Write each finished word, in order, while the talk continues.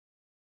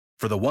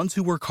For the ones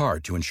who work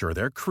hard to ensure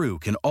their crew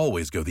can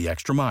always go the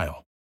extra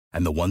mile,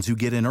 and the ones who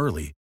get in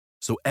early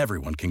so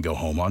everyone can go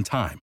home on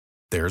time,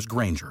 there's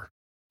Grainger,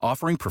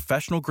 offering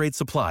professional-grade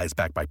supplies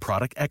backed by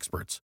product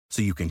experts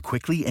so you can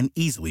quickly and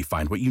easily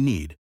find what you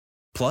need.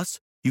 Plus,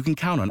 you can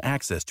count on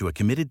access to a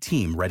committed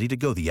team ready to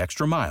go the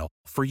extra mile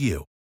for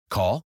you.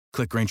 Call,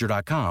 click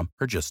Grainger.com,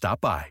 or just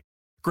stop by.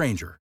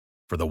 Grainger,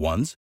 for the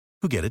ones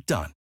who get it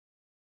done.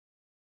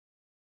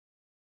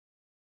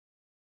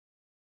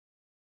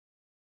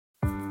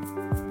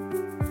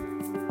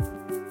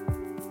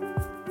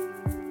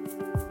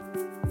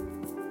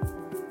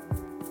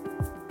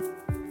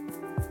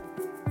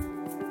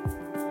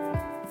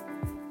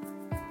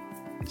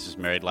 This is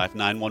Married Life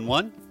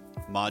 911,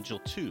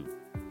 Module 2.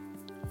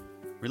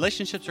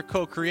 Relationships are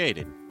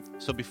co-created,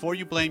 so before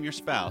you blame your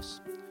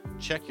spouse,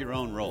 check your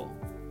own role.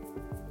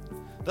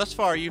 Thus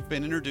far, you've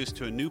been introduced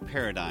to a new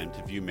paradigm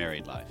to view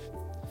married life,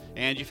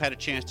 and you've had a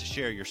chance to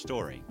share your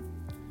story.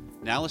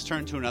 Now let's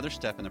turn to another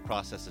step in the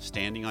process of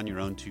standing on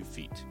your own 2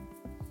 feet.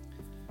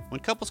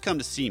 When couples come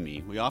to see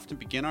me, we often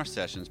begin our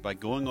sessions by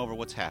going over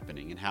what's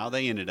happening and how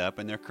they ended up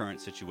in their current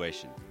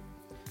situation.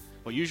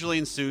 What usually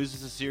ensues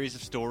is a series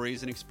of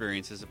stories and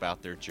experiences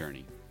about their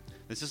journey.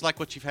 This is like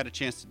what you've had a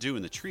chance to do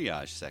in the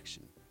triage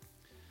section.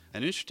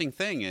 An interesting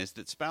thing is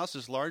that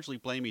spouses largely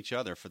blame each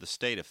other for the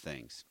state of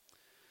things.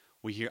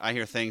 I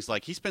hear things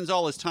like, he spends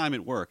all his time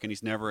at work and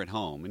he's never at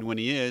home, and when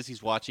he is,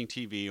 he's watching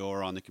TV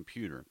or on the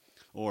computer.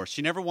 Or,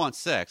 she never wants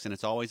sex and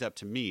it's always up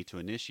to me to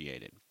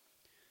initiate it.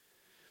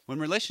 When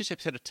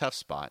relationships hit a tough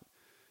spot,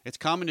 it's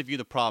common to view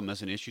the problem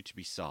as an issue to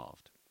be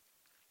solved.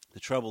 The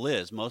trouble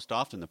is, most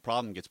often the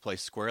problem gets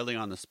placed squarely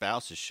on the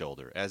spouse's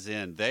shoulder, as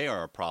in, they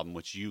are a problem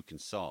which you can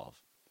solve.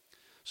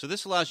 So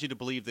this allows you to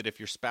believe that if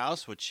your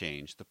spouse would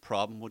change, the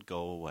problem would go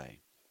away.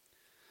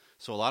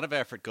 So a lot of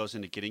effort goes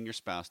into getting your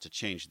spouse to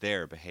change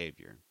their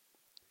behavior.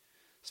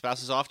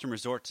 Spouses often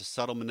resort to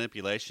subtle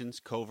manipulations,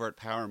 covert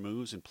power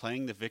moves, and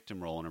playing the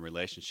victim role in a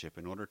relationship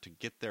in order to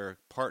get their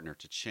partner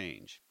to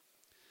change.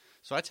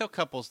 So I tell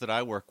couples that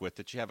I work with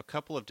that you have a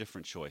couple of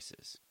different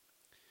choices.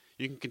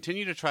 You can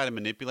continue to try to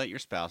manipulate your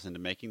spouse into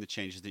making the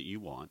changes that you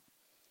want.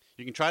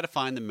 You can try to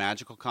find the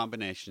magical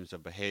combinations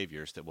of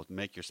behaviors that will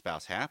make your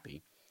spouse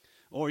happy.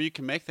 Or you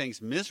can make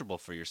things miserable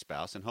for your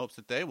spouse in hopes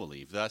that they will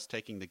leave, thus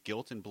taking the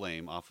guilt and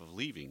blame off of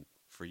leaving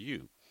for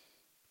you.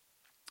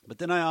 But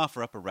then I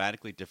offer up a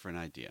radically different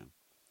idea.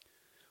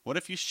 What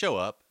if you show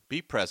up,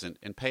 be present,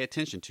 and pay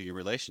attention to your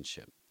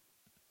relationship?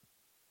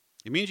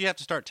 It means you have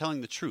to start telling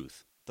the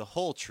truth, the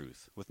whole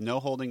truth, with no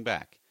holding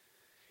back.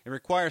 It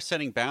requires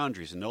setting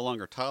boundaries and no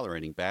longer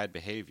tolerating bad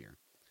behavior.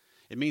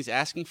 It means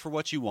asking for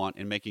what you want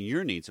and making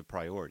your needs a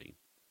priority.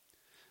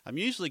 I'm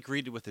usually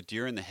greeted with the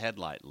deer in the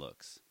headlight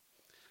looks.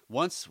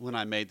 Once, when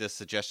I made this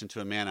suggestion to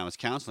a man I was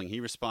counseling, he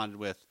responded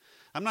with,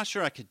 "I'm not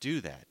sure I could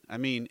do that. I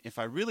mean, if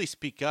I really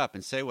speak up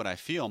and say what I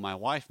feel, my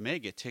wife may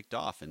get ticked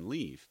off and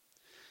leave."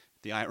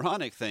 The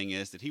ironic thing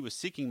is that he was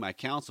seeking my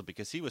counsel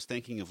because he was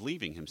thinking of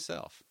leaving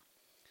himself.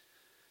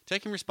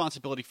 Taking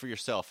responsibility for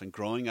yourself and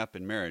growing up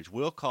in marriage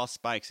will cause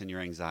spikes in your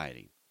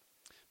anxiety.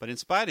 But in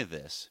spite of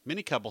this,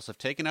 many couples have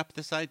taken up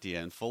this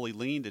idea and fully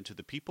leaned into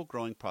the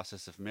people-growing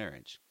process of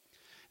marriage.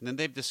 And then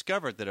they've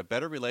discovered that a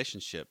better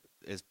relationship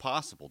is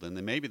possible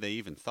than maybe they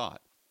even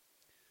thought.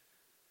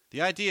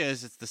 The idea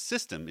is that the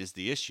system is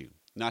the issue,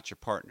 not your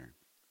partner.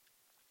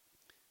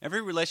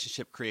 Every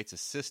relationship creates a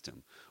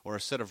system or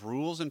a set of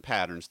rules and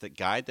patterns that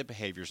guide the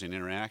behaviors and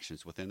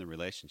interactions within the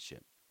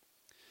relationship.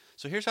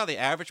 So here's how the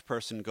average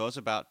person goes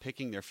about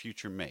picking their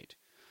future mate.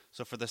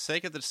 So for the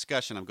sake of the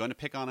discussion, I'm going to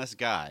pick on us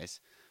guys,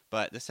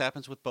 but this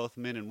happens with both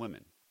men and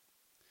women.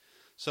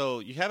 So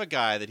you have a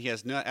guy that he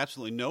has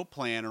absolutely no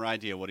plan or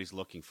idea what he's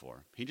looking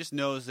for. He just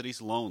knows that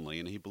he's lonely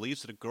and he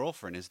believes that a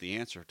girlfriend is the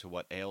answer to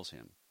what ails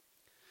him.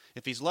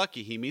 If he's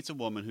lucky, he meets a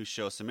woman who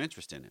shows some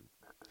interest in him.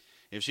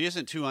 If she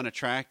isn't too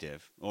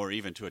unattractive, or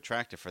even too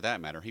attractive for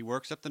that matter, he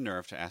works up the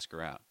nerve to ask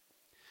her out.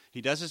 He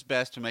does his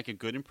best to make a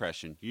good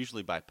impression,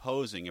 usually by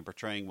posing and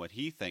portraying what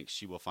he thinks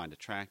she will find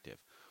attractive,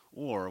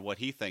 or what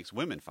he thinks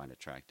women find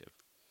attractive.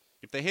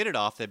 If they hit it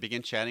off, they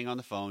begin chatting on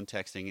the phone,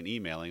 texting, and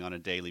emailing on a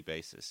daily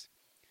basis.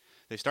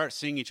 They start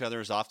seeing each other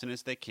as often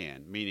as they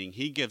can, meaning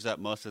he gives up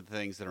most of the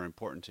things that are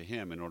important to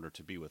him in order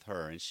to be with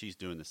her, and she's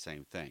doing the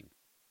same thing.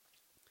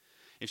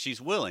 If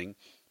she's willing,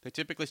 they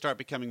typically start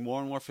becoming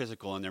more and more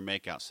physical in their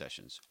makeout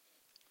sessions.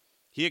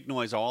 He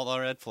ignores all the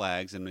red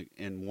flags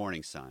and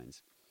warning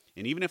signs.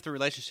 And even if the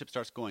relationship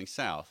starts going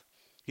south,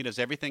 he does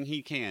everything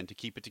he can to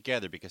keep it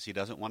together because he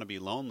doesn't want to be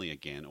lonely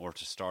again or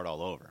to start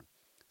all over.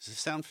 Does this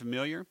sound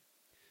familiar?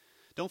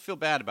 Don't feel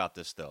bad about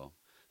this, though.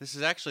 This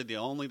is actually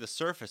only the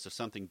surface of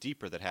something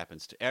deeper that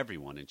happens to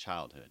everyone in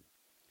childhood.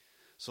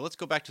 So let's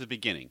go back to the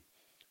beginning.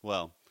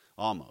 Well,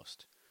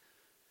 almost.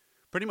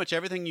 Pretty much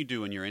everything you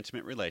do in your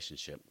intimate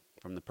relationship,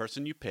 from the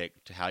person you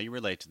pick to how you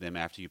relate to them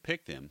after you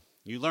pick them,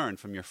 you learn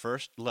from your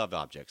first love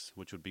objects,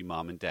 which would be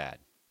mom and dad.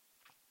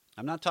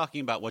 I'm not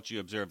talking about what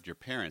you observed your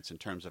parents in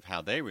terms of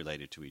how they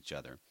related to each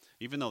other,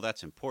 even though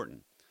that's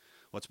important.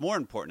 What's more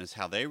important is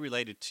how they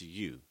related to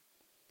you.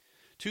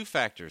 Two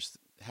factors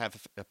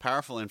have a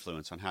powerful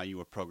influence on how you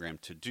are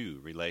programmed to do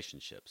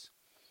relationships.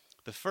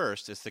 The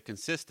first is the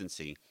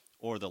consistency,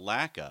 or the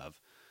lack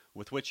of,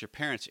 with which your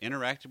parents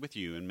interacted with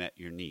you and met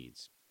your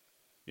needs.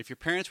 If your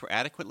parents were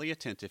adequately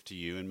attentive to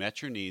you and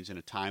met your needs in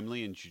a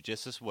timely and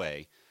judicious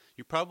way,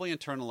 you probably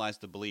internalized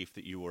the belief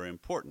that you were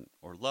important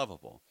or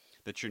lovable,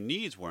 that your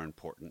needs were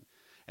important,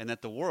 and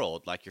that the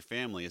world, like your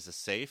family, is a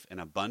safe and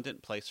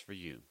abundant place for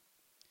you.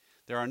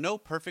 There are no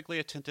perfectly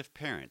attentive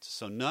parents,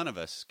 so none of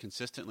us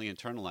consistently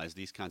internalize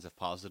these kinds of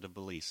positive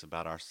beliefs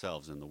about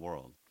ourselves and the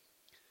world.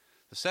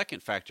 The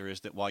second factor is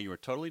that while you were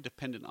totally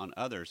dependent on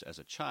others as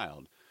a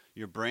child,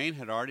 your brain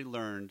had already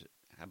learned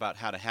about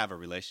how to have a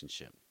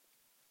relationship.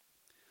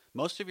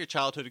 Most of your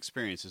childhood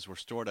experiences were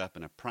stored up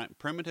in a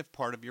primitive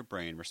part of your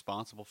brain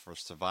responsible for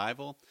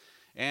survival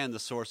and the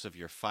source of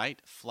your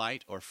fight,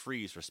 flight, or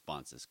freeze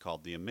responses,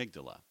 called the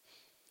amygdala.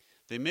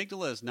 The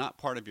amygdala is not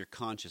part of your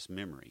conscious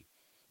memory.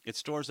 It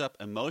stores up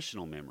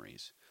emotional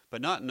memories,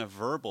 but not in a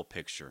verbal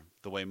picture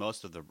the way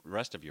most of the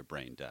rest of your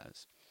brain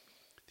does.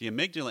 The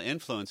amygdala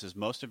influences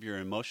most of your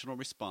emotional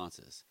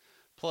responses.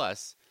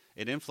 Plus,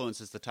 it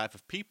influences the type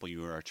of people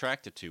you are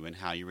attracted to and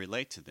how you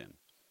relate to them.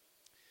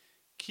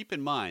 Keep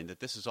in mind that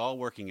this is all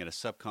working at a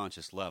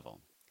subconscious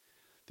level.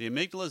 The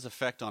amygdala's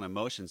effect on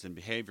emotions and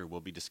behavior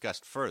will be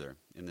discussed further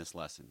in this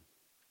lesson.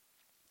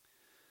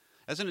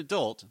 As an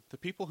adult, the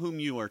people whom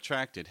you are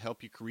attracted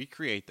help you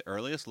recreate the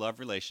earliest love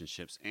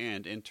relationships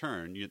and, in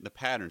turn, the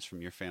patterns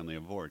from your family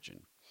of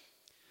origin.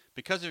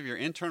 Because of your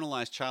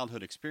internalized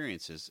childhood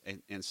experiences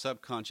and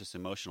subconscious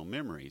emotional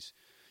memories,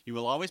 you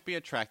will always be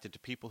attracted to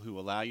people who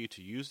allow you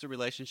to use the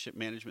relationship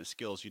management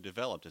skills you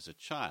developed as a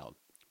child,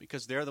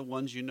 because they're the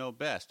ones you know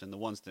best and the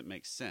ones that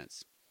make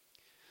sense.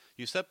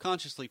 You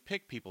subconsciously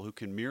pick people who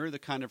can mirror the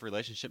kind of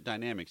relationship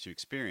dynamics you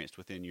experienced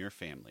within your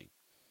family.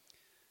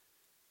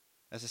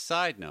 As a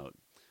side note,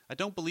 I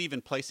don't believe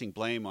in placing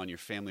blame on your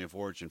family of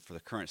origin for the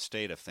current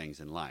state of things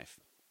in life.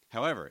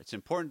 However, it's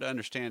important to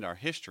understand our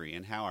history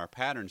and how our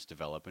patterns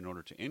develop in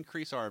order to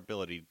increase our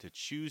ability to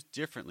choose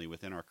differently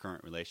within our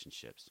current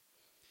relationships.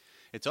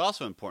 It's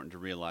also important to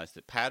realize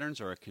that patterns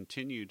are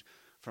continued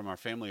from our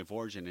family of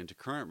origin into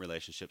current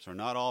relationships are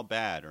not all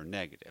bad or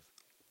negative.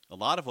 A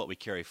lot of what we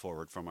carry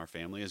forward from our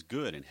family is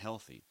good and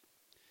healthy.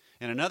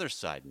 And another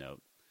side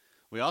note,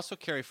 we also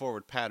carry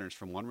forward patterns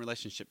from one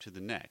relationship to the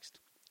next.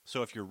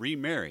 So if you're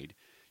remarried,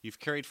 you've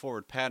carried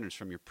forward patterns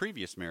from your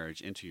previous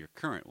marriage into your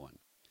current one.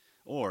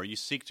 Or you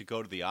seek to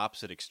go to the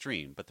opposite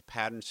extreme, but the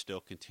patterns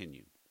still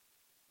continue.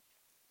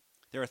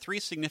 There are three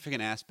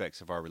significant aspects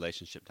of our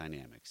relationship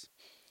dynamics.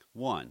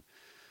 1,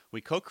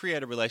 we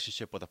co-create a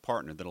relationship with a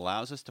partner that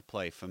allows us to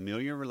play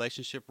familiar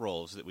relationship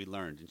roles that we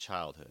learned in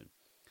childhood.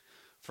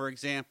 For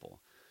example,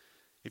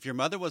 if your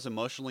mother was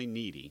emotionally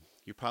needy,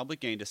 you probably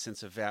gained a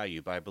sense of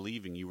value by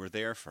believing you were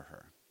there for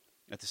her.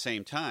 At the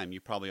same time, you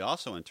probably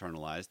also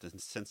internalized a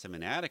sense of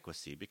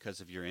inadequacy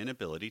because of your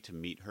inability to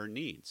meet her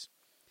needs.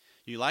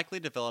 You likely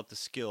developed the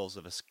skills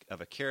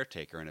of a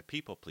caretaker and a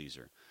people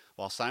pleaser,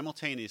 while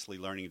simultaneously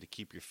learning to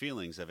keep your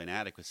feelings of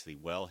inadequacy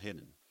well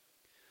hidden.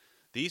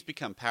 These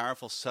become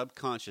powerful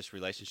subconscious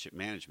relationship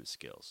management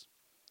skills.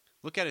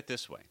 Look at it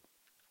this way.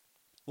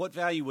 What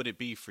value would it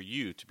be for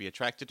you to be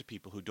attracted to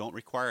people who don't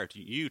require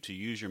you to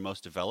use your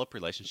most developed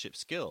relationship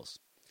skills,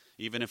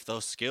 even if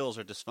those skills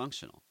are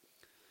dysfunctional?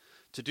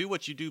 To do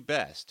what you do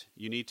best,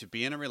 you need to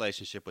be in a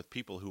relationship with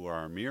people who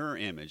are a mirror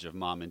image of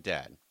mom and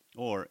dad,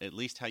 or at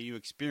least how you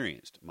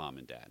experienced mom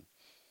and dad.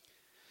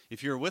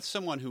 If you're with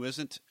someone who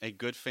isn't a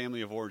good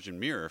family of origin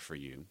mirror for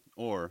you,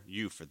 or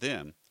you for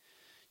them,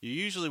 you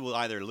usually will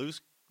either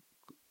lose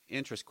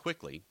interest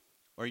quickly,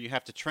 or you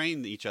have to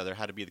train each other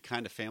how to be the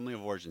kind of family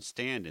of origin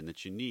stand-in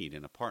that you need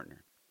in a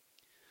partner.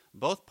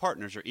 Both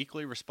partners are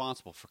equally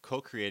responsible for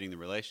co-creating the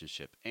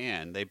relationship,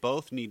 and they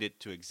both need it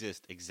to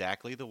exist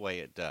exactly the way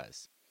it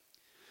does.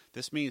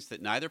 This means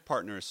that neither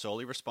partner is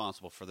solely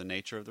responsible for the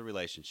nature of the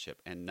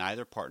relationship, and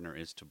neither partner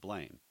is to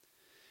blame.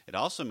 It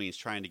also means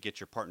trying to get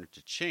your partner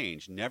to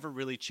change never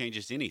really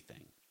changes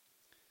anything.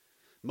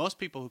 Most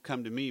people who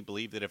come to me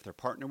believe that if their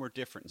partner were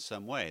different in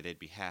some way, they'd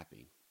be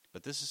happy.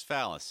 But this is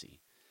fallacy.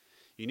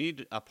 You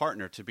need a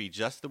partner to be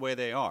just the way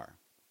they are.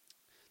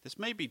 This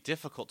may be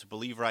difficult to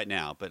believe right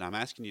now, but I'm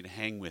asking you to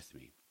hang with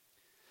me.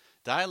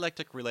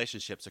 Dialectic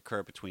relationships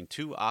occur between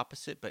two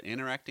opposite but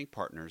interacting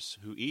partners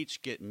who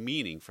each get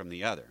meaning from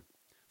the other.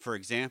 For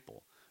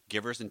example,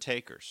 givers and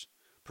takers,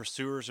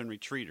 pursuers and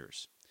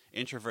retreaters,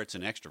 introverts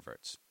and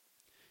extroverts.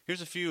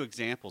 Here's a few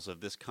examples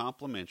of this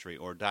complementary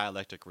or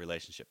dialectic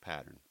relationship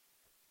pattern.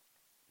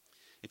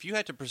 If you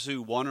had to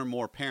pursue one or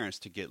more parents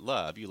to get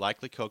love, you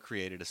likely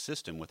co-created a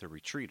system with a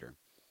retreater.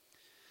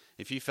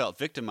 If you felt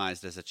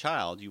victimized as a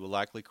child, you will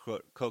likely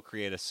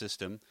co-create a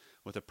system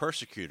with a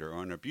persecutor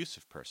or an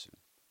abusive person.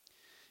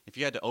 If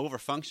you had to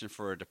overfunction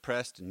for a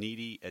depressed,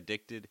 needy,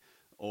 addicted,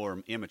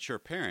 or immature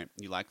parent,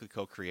 you likely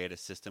co-create a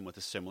system with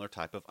a similar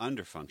type of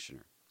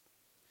underfunctioner.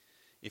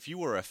 If you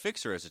were a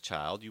fixer as a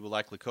child, you will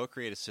likely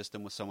co-create a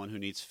system with someone who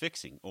needs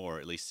fixing, or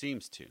at least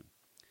seems to.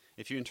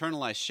 If you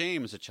internalize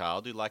shame as a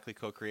child, you likely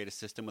co-create a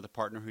system with a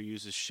partner who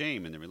uses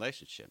shame in the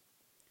relationship.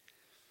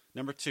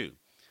 Number 2,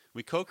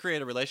 we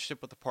co-create a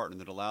relationship with a partner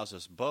that allows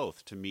us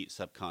both to meet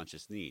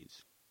subconscious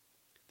needs.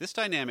 This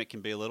dynamic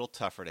can be a little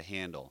tougher to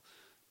handle,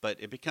 but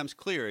it becomes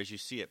clear as you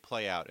see it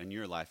play out in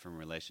your life and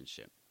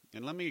relationship.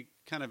 And let me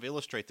kind of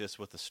illustrate this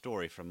with a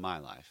story from my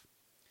life.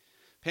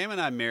 Pam and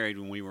I married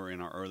when we were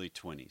in our early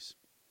 20s.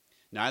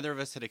 Neither of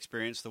us had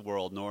experienced the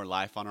world nor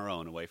life on our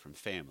own away from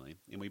family,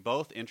 and we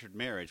both entered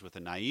marriage with a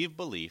naive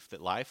belief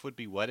that life would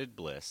be wedded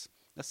bliss,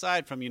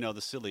 aside from,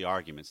 the silly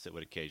arguments that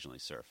would occasionally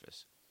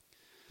surface.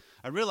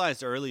 I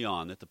realized early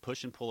on that the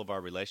push and pull of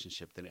our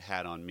relationship that it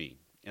had on me,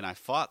 and I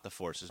fought the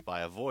forces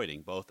by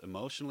avoiding both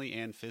emotionally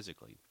and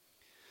physically.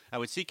 I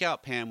would seek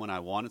out Pam when I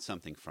wanted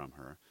something from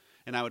her,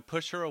 and I would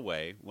push her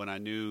away when I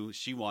knew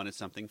she wanted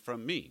something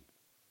from me.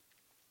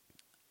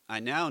 I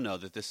now know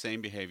that this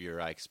same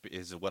behavior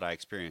is what I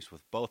experienced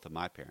with both of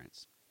my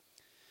parents.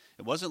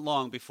 It wasn't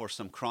long before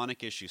some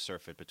chronic issue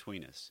surfaced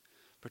between us,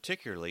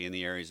 particularly in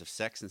the areas of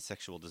sex and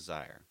sexual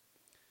desire.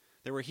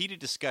 There were heated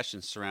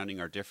discussions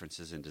surrounding our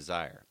differences in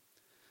desire.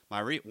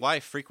 My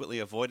wife frequently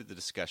avoided the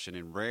discussion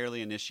and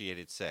rarely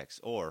initiated sex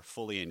or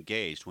fully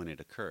engaged when it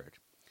occurred,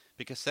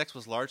 because sex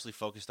was largely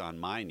focused on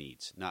my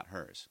needs, not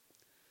hers.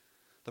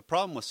 The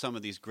problem with some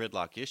of these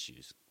gridlock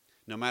issues,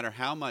 no matter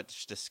how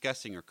much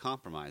discussing or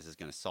compromise is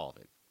going to solve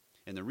it.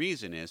 And the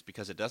reason is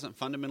because it doesn't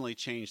fundamentally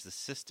change the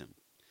system.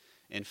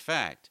 In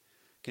fact,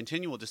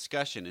 continual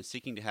discussion and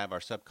seeking to have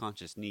our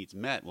subconscious needs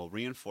met will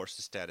reinforce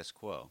the status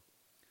quo.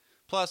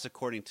 Plus,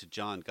 according to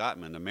John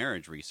Gottman of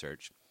marriage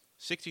research,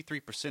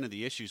 63% of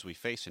the issues we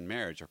face in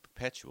marriage are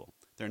perpetual.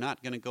 They're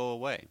not going to go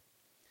away.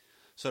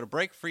 So to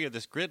break free of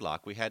this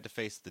gridlock, we had to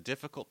face the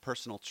difficult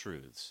personal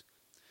truths.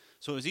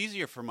 So it was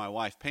easier for my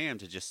wife Pam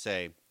to just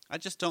say, I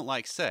just don't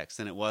like sex,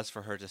 than it was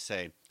for her to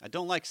say, I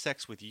don't like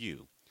sex with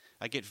you.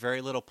 I get very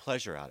little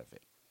pleasure out of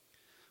it.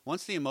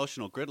 Once the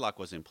emotional gridlock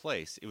was in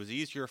place, it was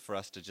easier for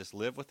us to just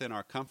live within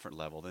our comfort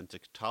level than to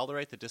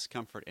tolerate the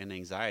discomfort and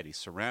anxiety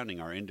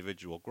surrounding our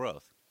individual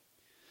growth.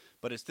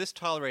 But it's this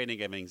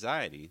tolerating of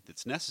anxiety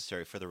that's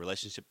necessary for the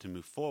relationship to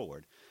move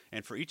forward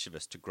and for each of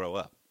us to grow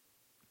up.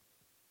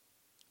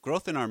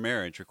 Growth in our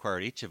marriage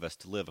required each of us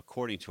to live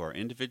according to our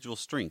individual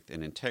strength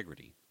and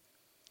integrity,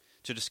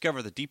 to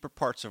discover the deeper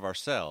parts of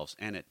ourselves,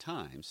 and at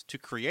times, to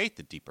create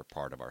the deeper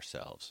part of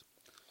ourselves.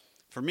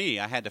 For me,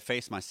 I had to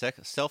face my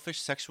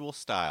selfish sexual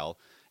style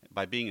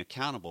by being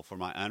accountable for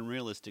my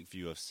unrealistic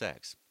view of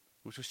sex,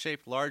 which was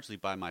shaped largely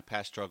by my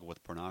past struggle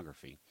with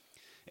pornography,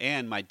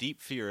 and my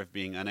deep fear of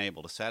being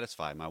unable to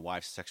satisfy my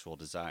wife's sexual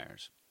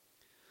desires.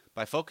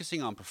 By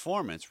focusing on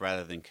performance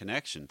rather than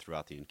connection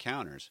throughout the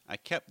encounters, I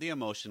kept the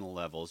emotional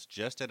levels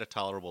just at a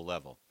tolerable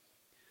level.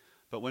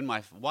 But when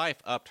my wife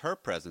upped her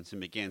presence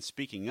and began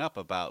speaking up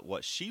about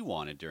what she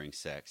wanted during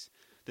sex,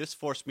 this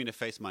forced me to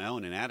face my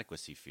own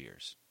inadequacy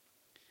fears.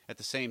 At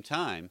the same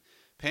time,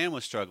 Pam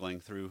was struggling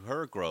through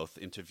her growth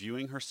into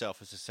viewing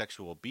herself as a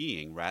sexual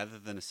being rather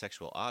than a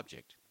sexual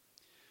object.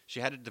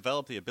 She had to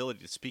develop the ability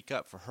to speak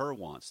up for her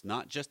wants,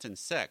 not just in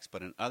sex,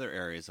 but in other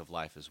areas of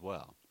life as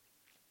well.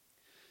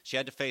 She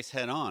had to face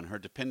head-on her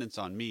dependence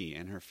on me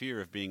and her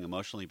fear of being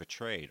emotionally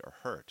betrayed or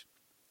hurt.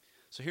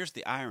 So here's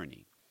the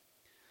irony.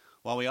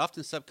 While we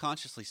often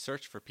subconsciously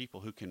search for people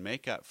who can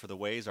make up for the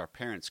ways our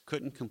parents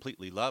couldn't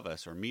completely love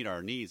us or meet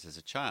our needs as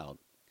a child,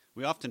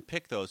 we often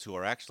pick those who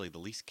are actually the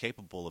least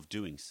capable of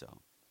doing so.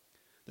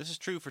 This is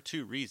true for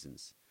two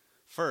reasons.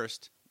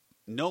 First,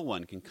 no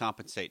one can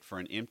compensate for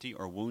an empty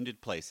or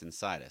wounded place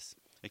inside us,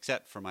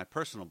 except for my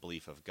personal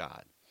belief of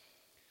God.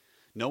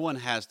 No one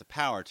has the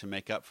power to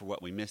make up for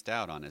what we missed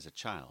out on as a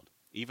child,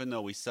 even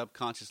though we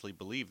subconsciously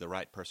believe the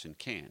right person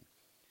can.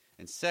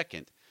 And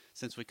second,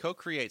 since we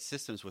co-create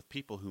systems with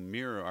people who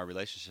mirror our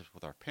relationships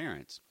with our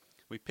parents,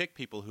 we pick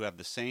people who have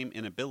the same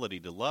inability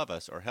to love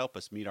us or help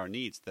us meet our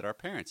needs that our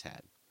parents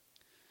had.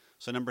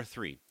 So number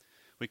 3,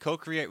 we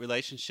co-create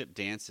relationship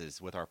dances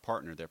with our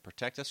partner that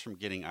protect us from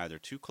getting either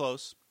too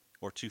close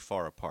or too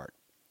far apart.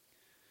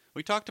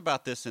 We talked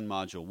about this in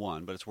Module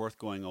 1, but it's worth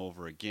going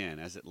over again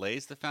as it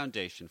lays the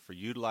foundation for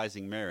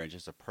utilizing marriage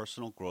as a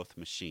personal growth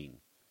machine.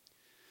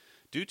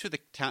 Due to the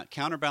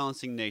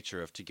counterbalancing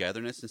nature of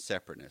togetherness and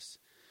separateness,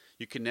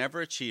 you can never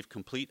achieve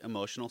complete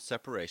emotional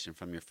separation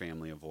from your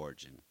family of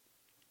origin.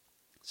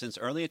 Since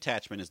early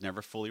attachment is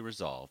never fully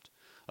resolved,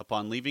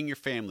 upon leaving your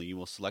family you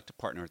will select a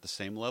partner at the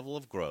same level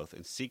of growth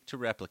and seek to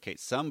replicate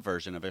some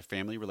version of a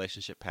family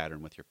relationship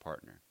pattern with your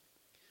partner.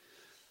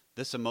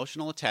 This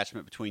emotional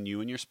attachment between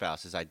you and your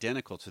spouse is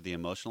identical to the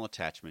emotional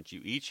attachment you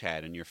each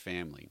had in your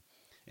family,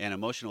 and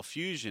emotional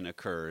fusion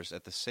occurs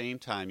at the same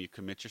time you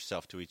commit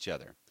yourself to each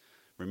other.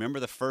 Remember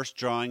the first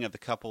drawing of the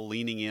couple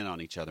leaning in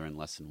on each other in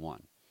Lesson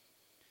 1.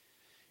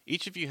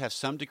 Each of you have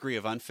some degree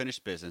of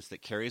unfinished business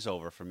that carries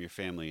over from your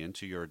family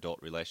into your adult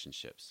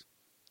relationships.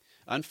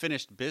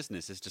 Unfinished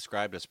business is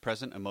described as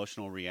present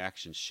emotional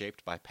reactions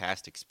shaped by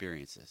past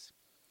experiences.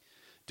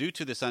 Due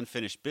to this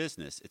unfinished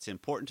business, it's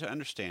important to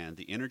understand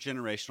the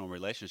intergenerational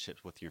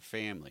relationships with your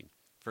family.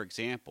 For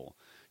example,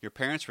 your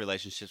parents'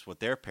 relationships with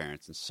their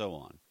parents and so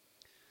on.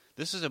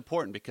 This is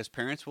important because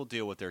parents will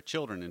deal with their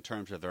children in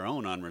terms of their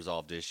own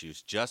unresolved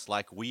issues, just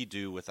like we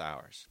do with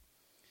ours.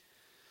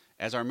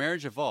 As our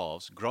marriage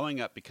evolves, growing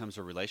up becomes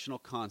a relational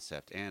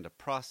concept and a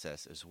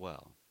process as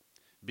well.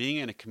 Being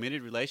in a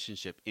committed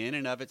relationship in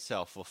and of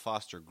itself will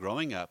foster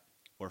growing up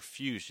or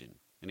fusion.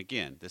 And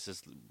again, this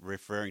is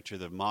referring to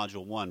the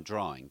Module 1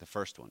 drawing, the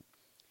first one.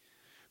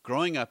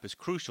 Growing up is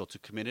crucial to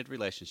committed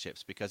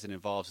relationships because it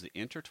involves the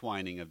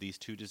intertwining of these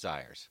two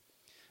desires,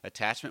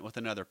 attachment with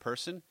another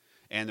person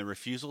and the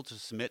refusal to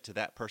submit to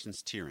that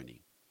person's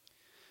tyranny.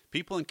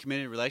 People in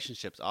committed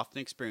relationships often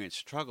experience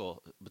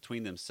struggle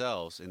between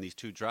themselves in these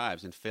two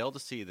drives and fail to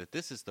see that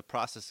this is the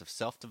process of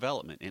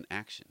self-development in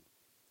action.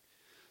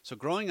 So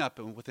growing up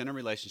within a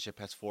relationship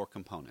has 4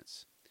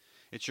 components.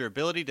 It's your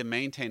ability to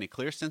maintain a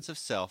clear sense of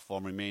self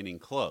while remaining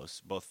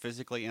close, both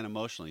physically and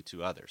emotionally,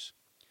 to others.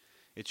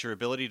 It's your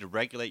ability to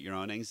regulate your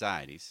own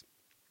anxieties.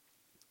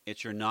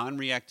 It's your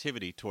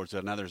non-reactivity towards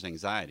another's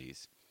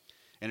anxieties.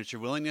 And it's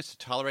your willingness to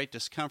tolerate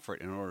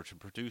discomfort in order to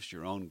produce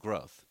your own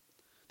growth.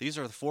 These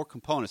are the 4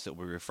 components that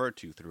we refer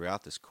to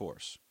throughout this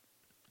course.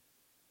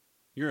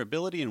 Your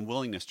ability and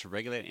willingness to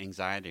regulate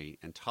anxiety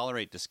and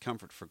tolerate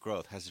discomfort for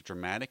growth has a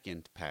dramatic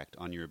impact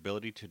on your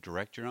ability to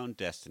direct your own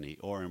destiny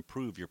or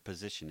improve your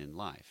position in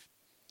life.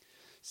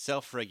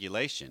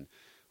 Self-regulation,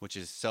 which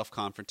is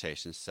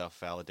self-confrontation,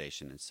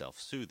 self-validation, and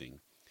self-soothing,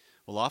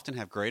 will often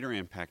have greater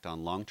impact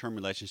on long-term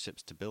relationship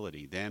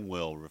stability than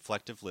will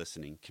reflective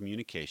listening,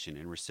 communication,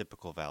 and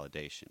reciprocal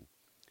validation.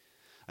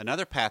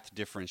 Another path to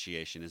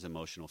differentiation is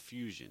emotional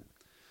fusion.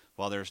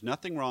 While there is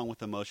nothing wrong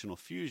with emotional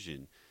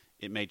fusion,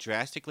 it may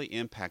drastically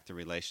impact the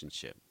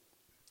relationship.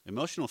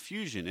 Emotional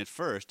fusion, at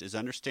first, is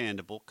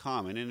understandable,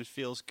 common, and it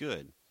feels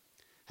good.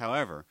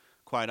 However,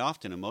 quite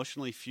often,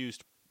 emotionally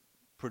fused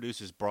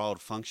produces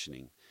broad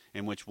functioning,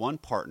 in which one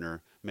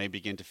partner may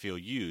begin to feel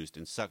used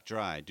and sucked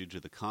dry due to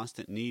the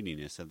constant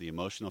neediness of the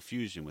emotional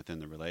fusion within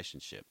the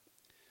relationship.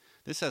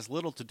 This has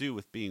little to do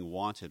with being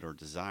wanted or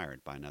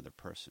desired by another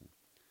person.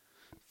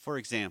 For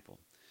example,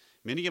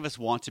 many of us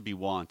want to be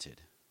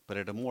wanted, but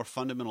at a more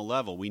fundamental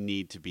level, we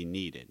need to be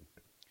needed.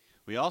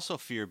 We also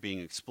fear being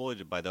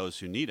exploited by those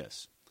who need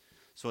us.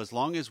 So as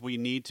long as we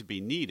need to be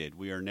needed,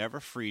 we are never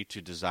free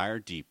to desire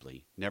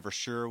deeply, never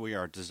sure we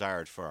are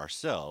desired for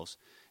ourselves,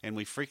 and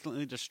we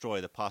frequently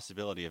destroy the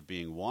possibility of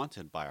being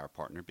wanted by our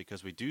partner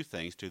because we do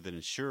things to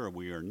ensure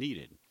we are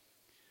needed.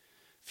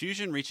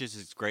 Fusion reaches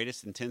its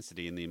greatest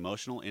intensity in the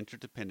emotional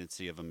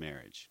interdependency of a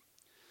marriage.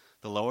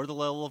 The lower the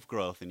level of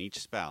growth in each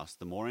spouse,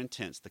 the more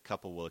intense the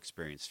couple will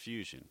experience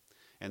fusion,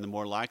 and the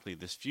more likely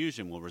this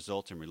fusion will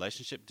result in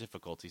relationship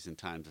difficulties in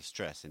times of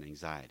stress and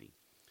anxiety.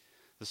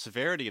 The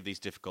severity of these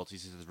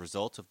difficulties is the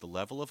result of the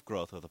level of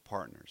growth of the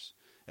partners,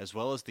 as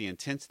well as the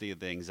intensity of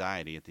the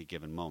anxiety at the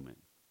given moment.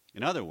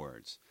 In other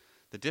words,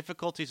 the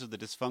difficulties of the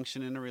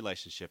dysfunction in a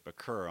relationship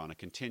occur on a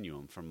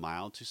continuum from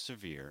mild to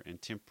severe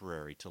and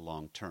temporary to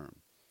long-term.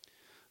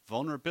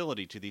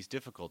 Vulnerability to these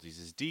difficulties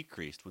is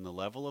decreased when the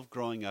level of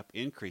growing up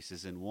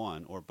increases in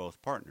one or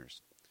both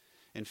partners.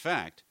 In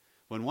fact,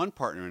 when one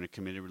partner in a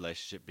committed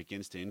relationship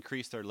begins to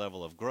increase their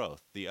level of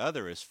growth, the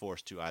other is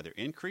forced to either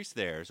increase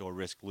theirs or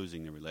risk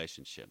losing the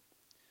relationship.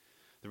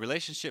 The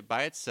relationship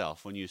by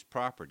itself, when used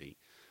properly,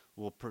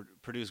 will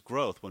produce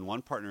growth when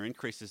one partner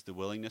increases the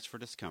willingness for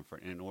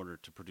discomfort in order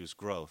to produce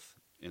growth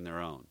in their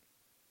own.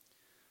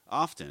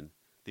 Often,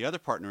 the other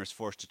partner is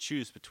forced to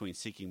choose between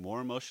seeking more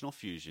emotional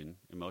fusion,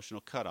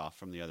 emotional cutoff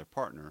from the other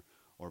partner,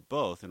 or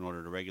both in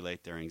order to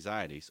regulate their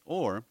anxieties,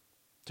 or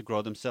to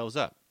grow themselves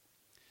up.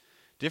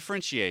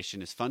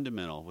 Differentiation is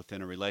fundamental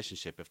within a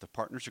relationship if the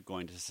partners are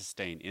going to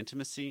sustain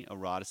intimacy,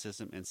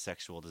 eroticism, and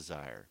sexual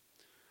desire.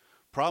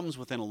 Problems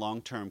within a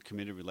long-term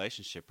committed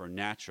relationship are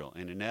natural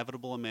and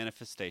inevitable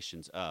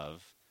manifestations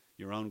of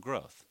your own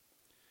growth.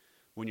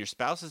 When your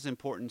spouse's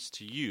importance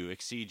to you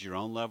exceeds your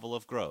own level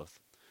of growth,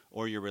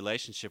 or your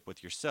relationship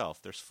with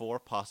yourself, there's 4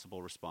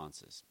 possible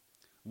responses.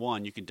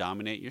 1, you can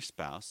dominate your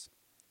spouse.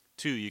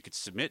 2, you could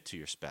submit to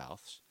your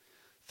spouse.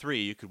 3,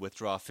 you could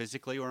withdraw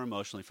physically or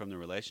emotionally from the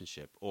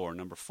relationship. Or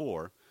number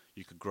 4,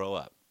 you could grow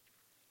up.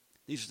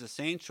 These are the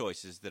same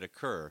choices that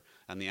occur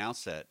on the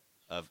outset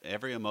of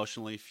every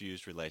emotionally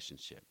fused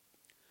relationship.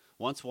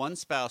 Once one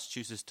spouse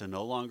chooses to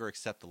no longer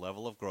accept the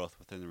level of growth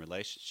within the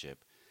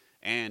relationship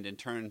and in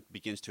turn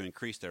begins to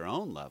increase their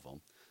own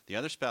level, the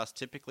other spouse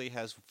typically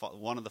has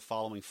one of the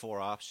following 4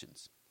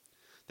 options.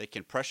 They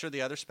can pressure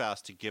the other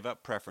spouse to give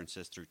up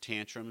preferences through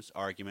tantrums,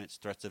 arguments,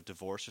 threats of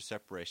divorce or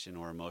separation,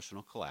 or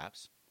emotional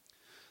collapse.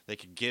 They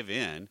could give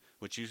in,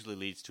 which usually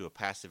leads to a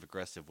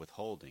passive-aggressive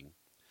withholding.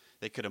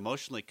 They could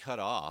emotionally cut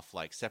off,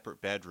 like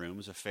separate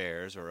bedrooms,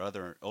 affairs, or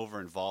other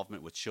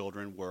over-involvement with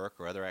children, work,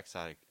 or other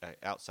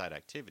outside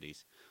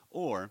activities.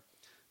 Or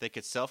they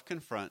could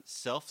self-confront,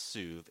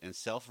 self-soothe, and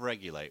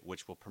self-regulate,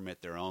 which will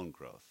permit their own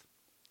growth.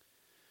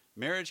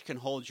 Marriage can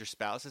hold your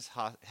spouse's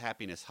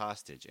happiness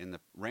hostage, and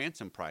the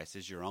ransom price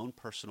is your own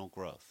personal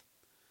growth.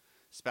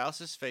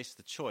 Spouses face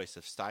the choice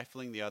of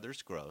stifling the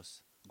other's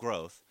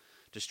growth,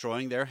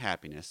 destroying their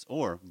happiness,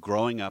 or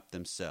growing up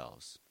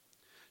themselves.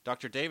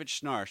 Dr. David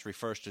Schnarch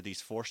refers to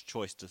these forced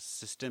choice to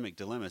systemic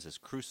dilemmas as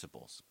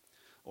crucibles,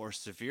 or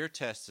severe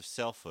tests of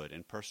selfhood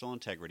and personal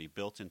integrity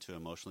built into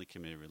emotionally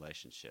committed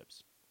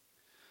relationships.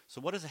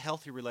 So what does a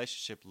healthy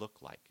relationship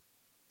look like?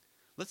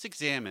 Let's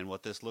examine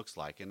what this looks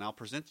like, and I'll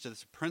present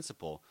this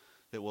principle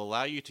that will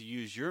allow you to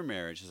use your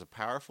marriage as a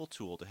powerful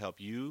tool to help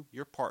you,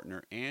 your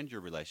partner, and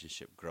your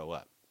relationship grow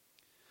up.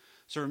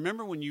 So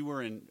remember when you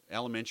were in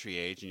elementary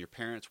age and your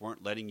parents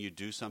weren't letting you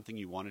do something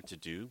you wanted to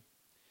do?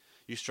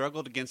 You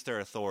struggled against their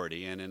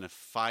authority, and in a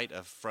fight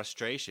of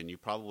frustration, you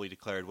probably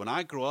declared, "When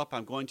I grow up,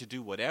 I'm going to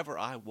do whatever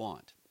I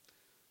want."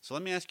 So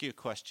let me ask you a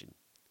question.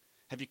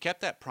 Have you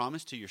kept that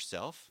promise to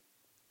yourself?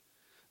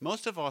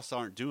 Most of us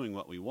aren't doing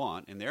what we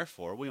want, and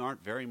therefore we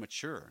aren't very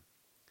mature.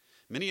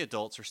 Many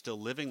adults are still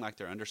living like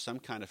they're under some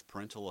kind of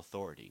parental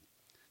authority.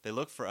 They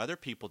look for other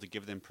people to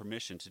give them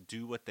permission to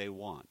do what they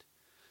want.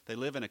 They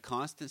live in a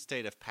constant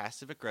state of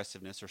passive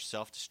aggressiveness or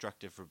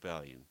self-destructive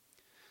rebellion.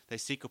 They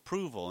seek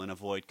approval and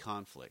avoid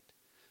conflict.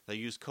 They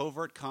use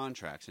covert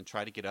contracts and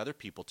try to get other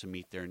people to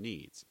meet their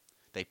needs.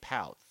 They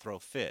pout, throw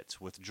fits,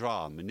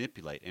 withdraw,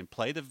 manipulate, and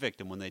play the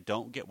victim when they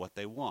don't get what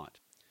they want.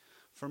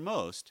 For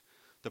most,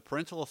 the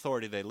parental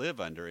authority they live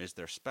under is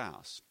their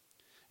spouse.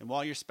 And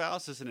while your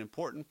spouse is an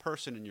important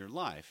person in your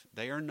life,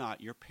 they are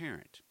not your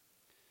parent.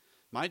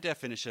 My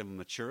definition of a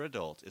mature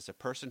adult is a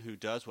person who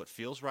does what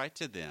feels right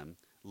to them,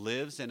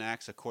 lives and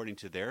acts according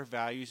to their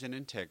values and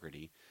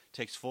integrity,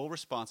 takes full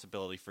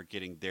responsibility for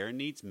getting their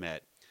needs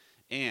met,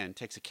 and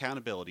takes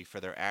accountability for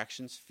their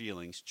actions,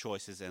 feelings,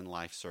 choices, and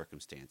life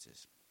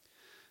circumstances.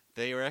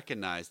 They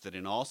recognize that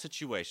in all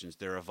situations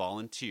they're a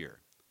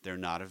volunteer, they're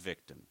not a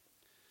victim.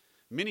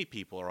 Many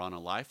people are on a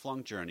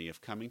lifelong journey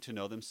of coming to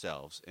know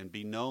themselves and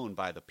be known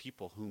by the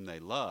people whom they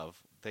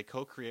love, they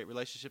co-create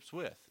relationships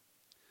with.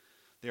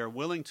 They are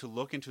willing to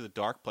look into the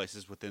dark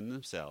places within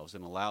themselves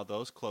and allow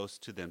those close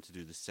to them to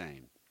do the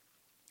same.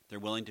 They're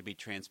willing to be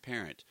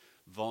transparent,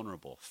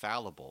 vulnerable,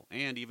 fallible,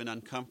 and even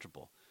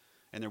uncomfortable.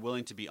 And they're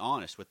willing to be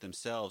honest with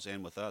themselves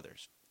and with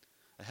others.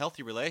 A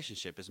healthy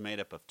relationship is made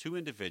up of two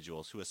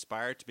individuals who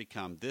aspire to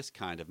become this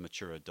kind of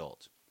mature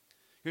adult.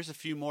 Here's a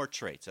few more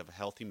traits of a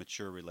healthy,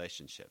 mature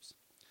relationships.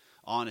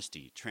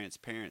 Honesty,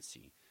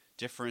 transparency,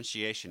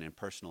 differentiation in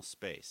personal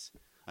space,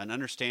 an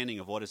understanding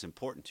of what is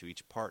important to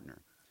each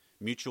partner,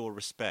 mutual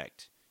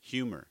respect,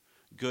 humor,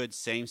 good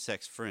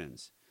same-sex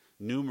friends,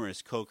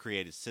 numerous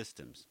co-created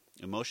systems,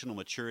 emotional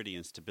maturity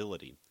and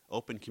stability,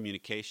 open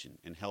communication,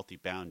 and healthy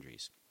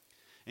boundaries.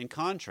 In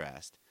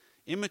contrast,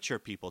 immature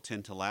people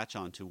tend to latch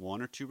on to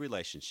one or two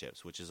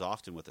relationships, which is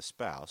often with a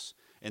spouse,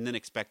 and then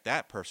expect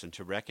that person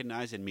to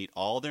recognize and meet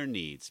all their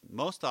needs,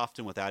 most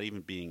often without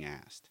even being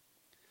asked.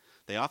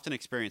 They often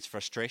experience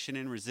frustration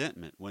and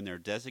resentment when their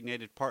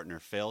designated partner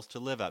fails to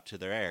live up to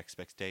their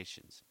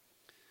expectations.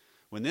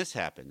 When this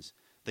happens,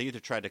 they either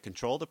try to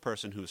control the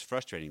person who is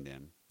frustrating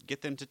them,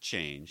 get them to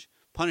change,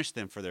 punish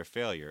them for their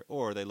failure,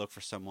 or they look for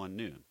someone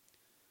new.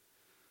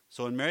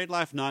 So in Married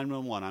Life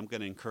 911, I'm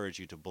going to encourage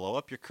you to blow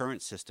up your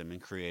current system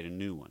and create a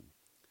new one.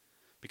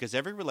 Because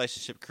every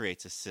relationship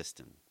creates a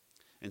system,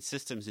 and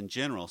systems in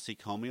general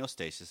seek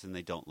homeostasis and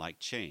they don't like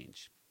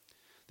change.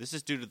 This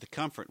is due to the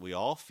comfort we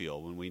all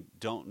feel when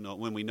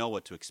we know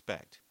what to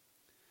expect.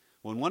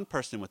 When one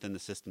person within the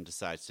system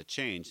decides to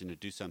change and to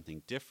do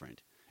something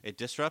different, it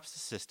disrupts the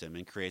system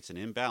and creates an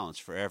imbalance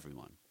for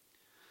everyone.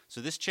 So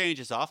this change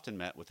is often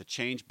met with a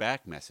change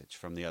back message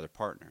from the other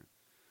partner.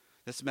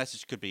 This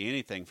message could be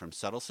anything from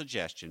subtle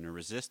suggestion or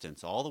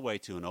resistance all the way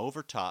to an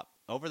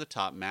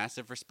over-the-top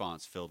massive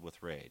response filled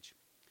with rage.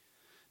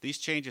 These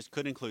changes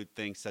could include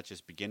things such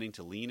as beginning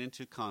to lean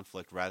into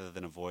conflict rather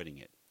than avoiding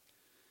it,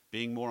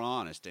 being more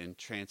honest and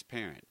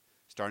transparent,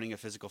 starting a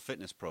physical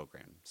fitness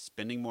program,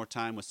 spending more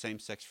time with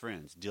same-sex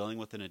friends, dealing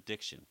with an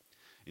addiction,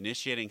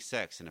 initiating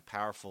sex in a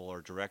powerful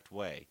or direct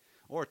way,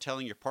 or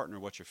telling your partner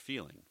what you're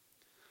feeling.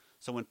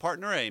 So when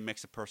partner A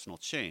makes a personal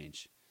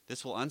change,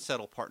 this will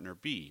unsettle partner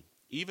B,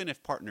 even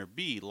if partner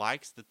B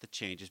likes that the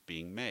change is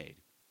being made.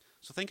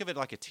 So think of it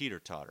like a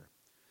teeter-totter.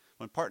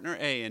 When partner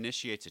A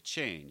initiates a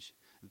change,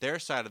 their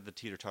side of the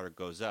teeter-totter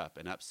goes up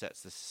and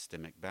upsets the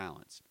systemic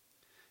balance.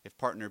 If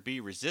partner B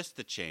resists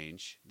the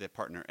change that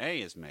partner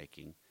A is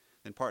making,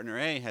 then partner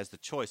A has the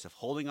choice of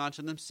holding on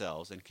to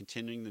themselves and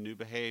continuing the new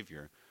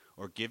behavior,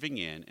 or giving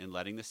in and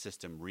letting the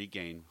system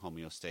regain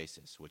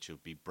homeostasis, which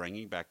would be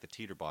bringing back the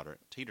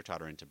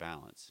teeter-totter into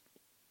balance.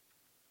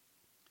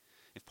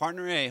 If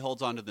partner A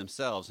holds on to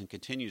themselves and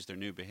continues their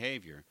new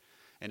behavior,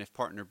 and if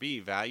partner B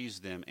values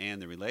them and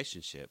the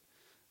relationship,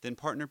 then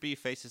partner B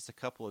faces a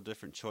couple of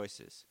different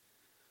choices.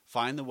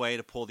 Find the way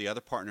to pull the other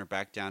partner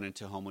back down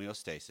into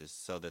homeostasis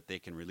so that they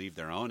can relieve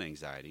their own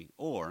anxiety,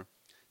 or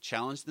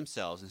challenge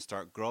themselves and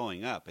start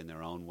growing up in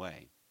their own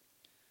way.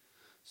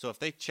 So if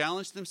they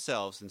challenge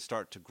themselves and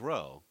start to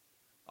grow,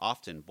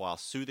 often while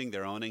soothing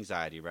their own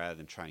anxiety rather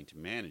than trying to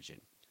manage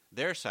it,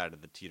 their side of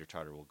the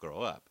teeter-totter will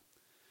grow up.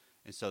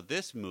 And so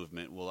this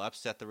movement will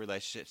upset the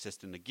relationship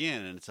system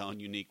again in its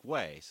own unique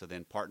way. So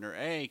then partner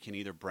A can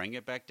either bring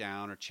it back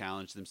down or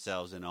challenge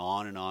themselves, and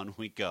on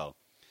we go.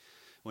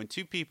 When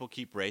two people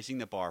keep raising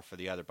the bar for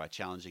the other by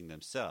challenging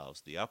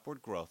themselves, the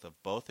upward growth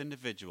of both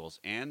individuals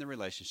and the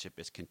relationship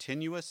is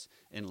continuous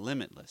and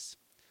limitless.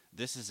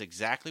 This is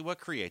exactly what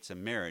creates a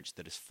marriage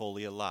that is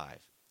fully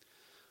alive.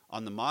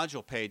 On the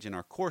module page in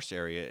our course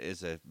area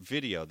is a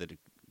video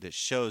that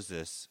shows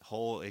this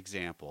whole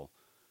example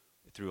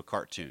through a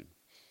cartoon.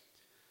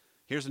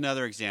 Here's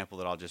another example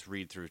that I'll just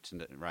read through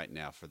right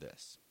now for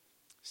this.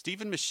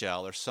 Steve and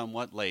Michelle are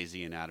somewhat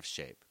lazy and out of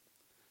shape.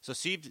 So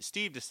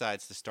Steve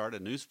decides to start a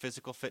new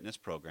physical fitness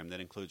program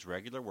that includes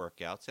regular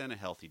workouts and a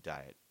healthy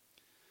diet.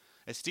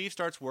 As Steve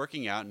starts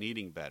working out and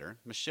eating better,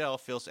 Michelle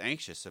feels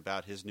anxious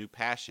about his new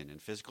passion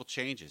and physical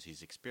changes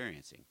he's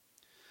experiencing.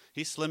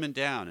 He's slimming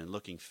down and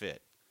looking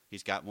fit.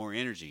 He's got more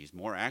energy, he's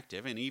more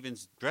active, and even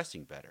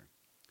dressing better.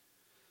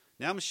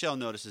 Now Michelle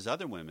notices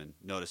other women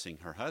noticing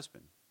her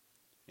husband.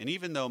 And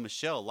even though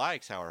Michelle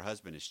likes how her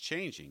husband is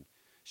changing,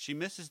 she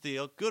misses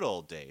the good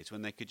old days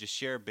when they could just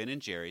share Ben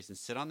and Jerry's and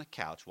sit on the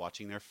couch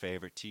watching their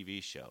favorite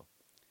TV show.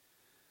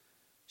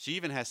 She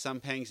even has some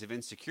pangs of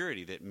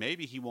insecurity that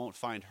maybe he won't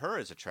find her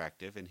as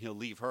attractive and he'll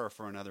leave her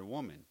for another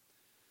woman.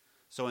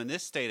 So in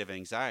this state of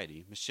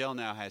anxiety, Michelle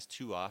now has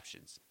two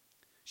options.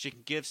 She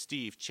can give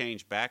Steve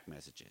change back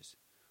messages,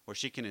 or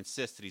she can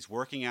insist that he's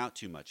working out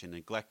too much and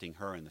neglecting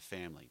her and the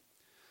family.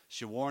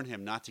 She'll warn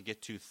him not to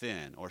get too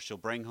thin, or she'll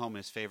bring home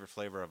his favorite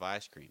flavor of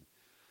ice cream.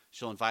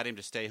 She'll invite him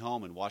to stay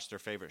home and watch their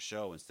favorite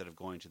show instead of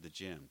going to the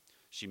gym.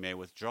 She may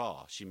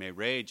withdraw. She may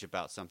rage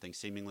about something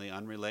seemingly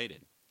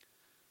unrelated.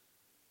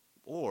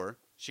 Or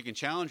she can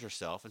challenge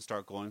herself and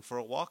start going for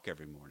a walk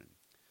every morning.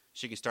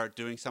 She can start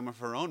doing some of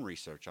her own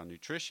research on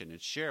nutrition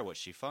and share what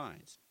she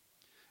finds.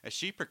 As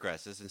she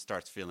progresses and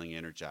starts feeling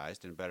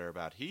energized and better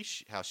about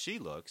how she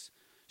looks,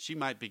 she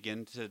might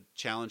begin to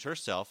challenge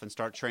herself and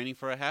start training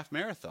for a half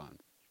marathon.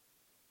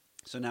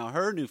 So now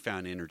her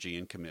newfound energy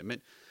and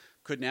commitment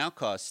could now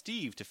cause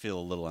Steve to feel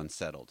a little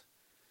unsettled,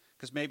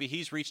 because maybe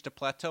he's reached a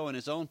plateau in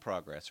his own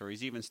progress, or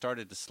he's even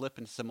started to slip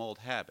into some old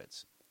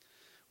habits.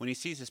 When he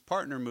sees his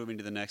partner moving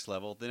to the next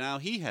level, then now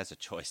he has a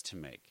choice to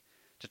make,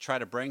 to try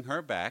to bring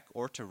her back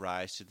or to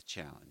rise to the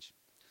challenge.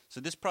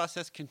 So this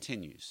process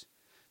continues.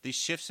 These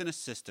shifts in a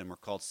system are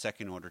called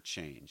second-order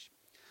change.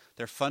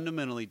 They're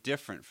fundamentally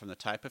different from the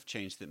type of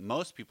change that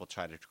most people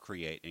try to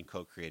create in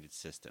co-created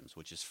systems,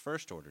 which is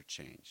first-order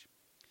change.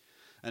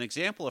 An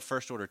example of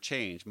first-order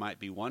change might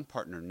be one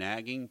partner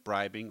nagging,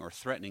 bribing, or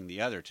threatening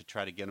the other to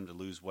try to get him to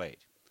lose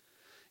weight.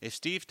 If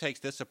Steve takes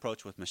this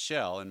approach with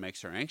Michelle and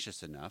makes her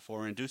anxious enough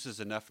or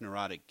induces enough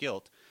neurotic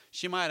guilt,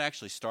 she might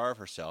actually starve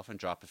herself and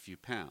drop a few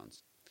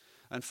pounds.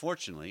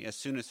 Unfortunately, as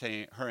soon as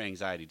her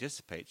anxiety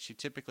dissipates, she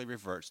typically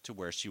reverts to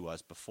where she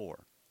was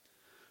before.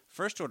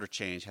 First-order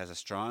change has a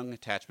strong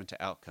attachment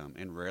to outcome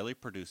and rarely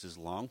produces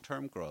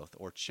long-term growth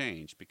or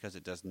change because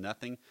it does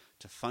nothing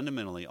to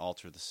fundamentally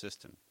alter the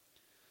system.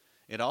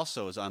 It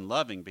also is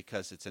unloving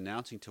because it's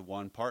announcing to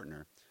one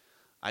partner,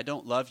 I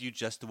don't love you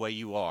just the way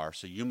you are,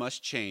 so you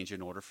must change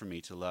in order for me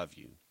to love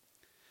you.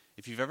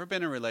 If you've ever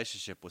been in a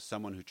relationship with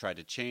someone who tried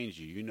to change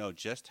you, you know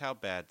just how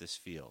bad this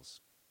feels.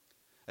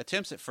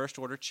 Attempts at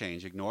first-order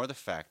change ignore the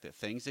fact that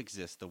things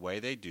exist the way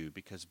they do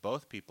because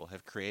both people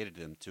have created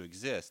them to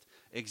exist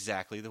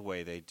exactly the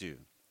way they do.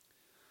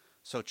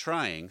 So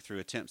trying, through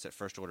attempts at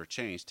first-order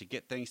change, to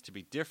get things to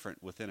be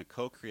different within a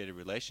co-created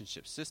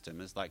relationship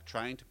system is like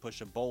trying to push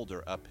a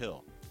boulder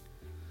uphill.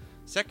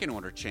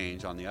 Second-order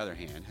change, on the other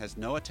hand, has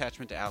no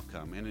attachment to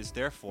outcome and is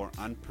therefore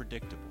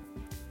unpredictable.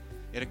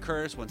 It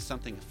occurs when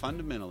something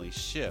fundamentally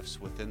shifts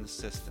within the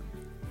system.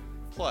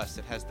 Plus,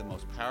 it has the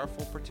most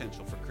powerful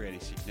potential for creating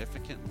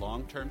significant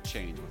long-term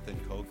change within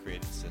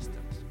co-created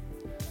systems.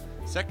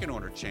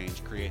 Second-order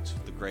change creates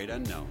the great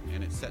unknown,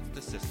 and it sets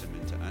the system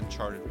into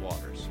uncharted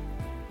waters.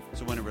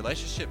 So when a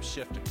relationship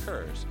shift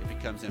occurs, it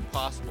becomes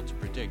impossible to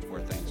predict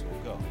where things will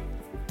go.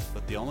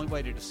 But the only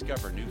way to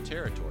discover new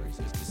territories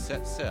is to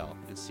set sail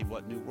and see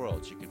what new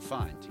worlds you can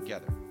find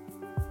together.